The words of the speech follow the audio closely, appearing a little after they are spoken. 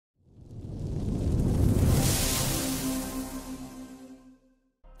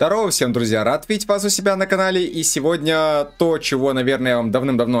Здорово всем, друзья, рад видеть вас у себя на канале, и сегодня то, чего, наверное, я вам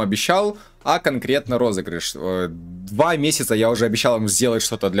давным-давно обещал, а конкретно розыгрыш. 2 месяца я уже обещал вам сделать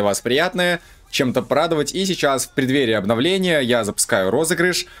что-то для вас приятное, чем-то порадовать, и сейчас в преддверии обновления я запускаю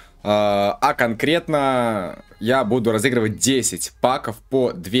розыгрыш, а конкретно я буду разыгрывать 10 паков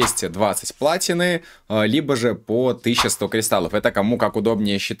по 220 платины, либо же по 1100 кристаллов. Это кому как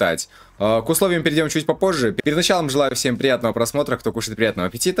удобнее считать. К условиям перейдем чуть попозже. Перед началом желаю всем приятного просмотра, кто кушает, приятного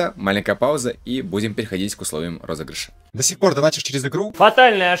аппетита. Маленькая пауза, и будем переходить к условиям розыгрыша. До сих пор донатишь через игру?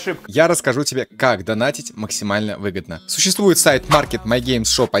 Фатальная ошибка. Я расскажу тебе, как донатить максимально выгодно. Существует сайт Market My Games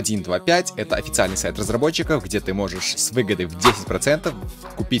Shop 125. Это официальный сайт разработчиков, где ты можешь с выгодой в 10%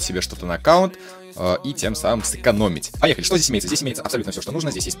 купить себе что-то на аккаунт и тем самым сэкономить. Поехали, что здесь имеется? Здесь имеется абсолютно все, что нужно.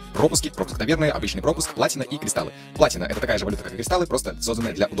 Здесь есть пропуски, пропуск таверны, обычный пропуск, платина и кристаллы. Платина — это такая же валюта, как и кристаллы, просто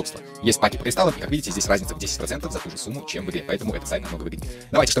созданная для удобства. Есть паки по кристаллам, и, как видите, здесь разница в 10% за ту же сумму, чем в игре, поэтому этот сайт намного выгоднее.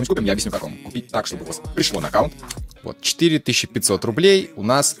 Давайте что-нибудь купим, я объясню, как вам купить так, чтобы у вас пришло на аккаунт. Вот, 4500 рублей, у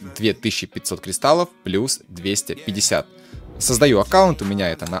нас 2500 кристаллов плюс 250. Создаю аккаунт, у меня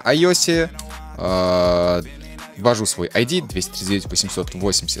это на iOS. Ввожу свой айди 239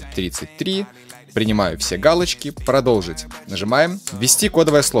 880 33. Принимаю все галочки, продолжить. Нажимаем. Ввести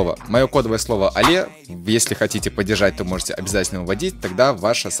кодовое слово. Мое кодовое слово Але. Если хотите поддержать, то можете обязательно вводить. Тогда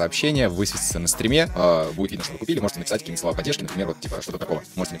ваше сообщение высветится на стриме. Будет видно, что вы купили. можете написать какие-нибудь слова поддержки. Например, вот типа что-то такого.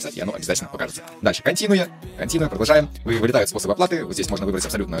 Можете написать, и оно обязательно покажется. Дальше. Континуя, продолжаем. Вылетают способы оплаты. Вот здесь можно выбрать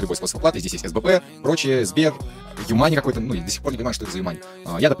абсолютно любой способ оплаты. Здесь есть СБП, прочее, Сбер, Юмани какой-то. Ну, я до сих пор не понимаю, что это за Юмани.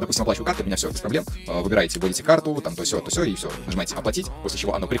 Я, допустим, оплачиваю карты, у меня все без проблем. Выбираете, вводите карту, там то все, и все. Нажимаете оплатить, после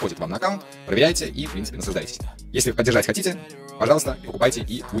чего оно приходит вам на аккаунт. Проверяете и, в принципе, наслаждаетесь. Если поддержать хотите, пожалуйста, покупайте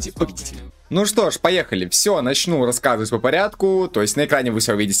и будьте победителем. Ну что ж, поехали. Все, начну рассказывать по порядку. То есть на экране вы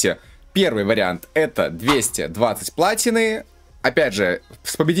все увидите. Первый вариант — это 220 платины. Опять же,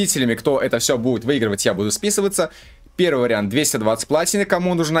 с победителями, кто это все будет выигрывать, я буду списываться. Первый вариант — 220 платины,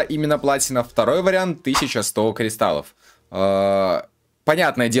 кому нужна именно платина. Второй вариант — 1100 кристаллов.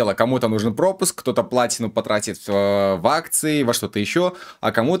 Понятное дело, кому-то нужен пропуск, кто-то платину потратит в акции, во что-то еще,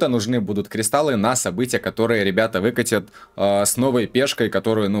 а кому-то нужны будут кристаллы на события, которые ребята выкатят с новой пешкой,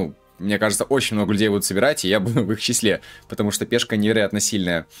 которую, ну, мне кажется, очень много людей будут собирать, и я буду в их числе, потому что пешка невероятно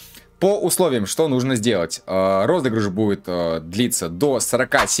сильная. По условиям, что нужно сделать? Розыгрыш будет длиться до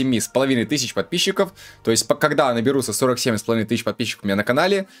 47,5 тысяч подписчиков. То есть, когда наберутся 47,5 тысяч подписчиков у меня на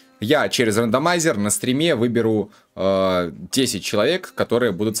канале, я через рандомайзер на стриме выберу 10 человек,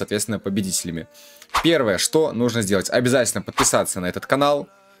 которые будут, соответственно, победителями. Первое, что нужно сделать? Обязательно подписаться на этот канал.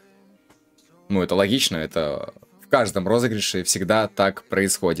 Ну, это логично, это... В каждом розыгрыше всегда так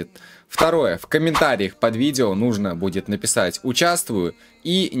происходит. Второе. В комментариях под видео нужно будет написать «Участвую»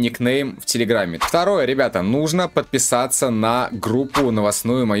 и никнейм в Телеграме. Второе, ребята, нужно подписаться на группу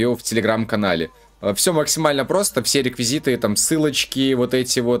новостную мою в Телеграм-канале. Все максимально просто, все реквизиты, там ссылочки, вот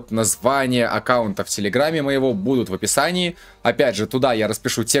эти вот названия аккаунта в Телеграме моего будут в описании. Опять же, туда я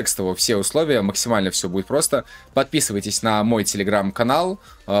распишу текстово все условия, максимально все будет просто. Подписывайтесь на мой Телеграм-канал.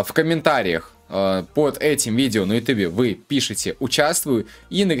 В комментариях под этим видео на ютубе вы пишете «Участвую»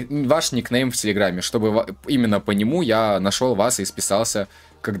 и ваш никнейм в Телеграме, чтобы именно по нему я нашел вас и списался,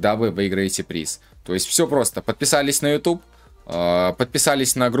 когда вы выиграете приз. То есть все просто. Подписались на YouTube,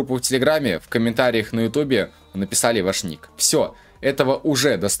 подписались на группу в Телеграме, в комментариях на ютубе написали ваш ник. Все. Этого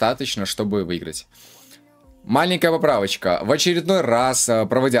уже достаточно, чтобы выиграть. Маленькая поправочка. В очередной раз,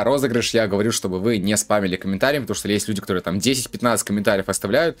 проводя розыгрыш, я говорю, чтобы вы не спамили комментариями, потому что есть люди, которые там 10-15 комментариев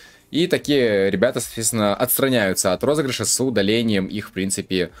оставляют, и такие ребята, соответственно, отстраняются от розыгрыша с удалением их, в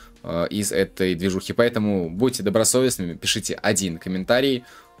принципе, из этой движухи. Поэтому будьте добросовестными, пишите один комментарий.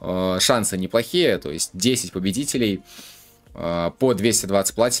 Шансы неплохие, то есть 10 победителей по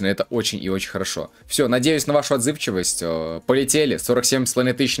 220 платин, это очень и очень хорошо. Все, надеюсь на вашу отзывчивость. Полетели,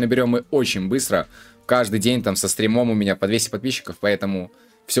 47,5 тысяч наберем мы очень быстро. Каждый день там со стримом у меня по 200 подписчиков, поэтому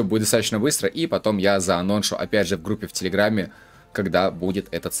все будет достаточно быстро. И потом я зааноншу опять же в группе в Телеграме, когда будет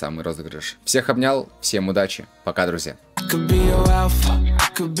этот самый розыгрыш. Всех обнял, всем удачи, пока, друзья.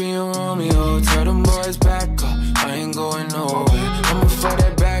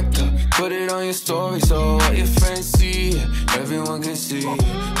 Put it on your story so all your friends see it, everyone can see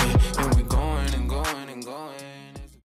it.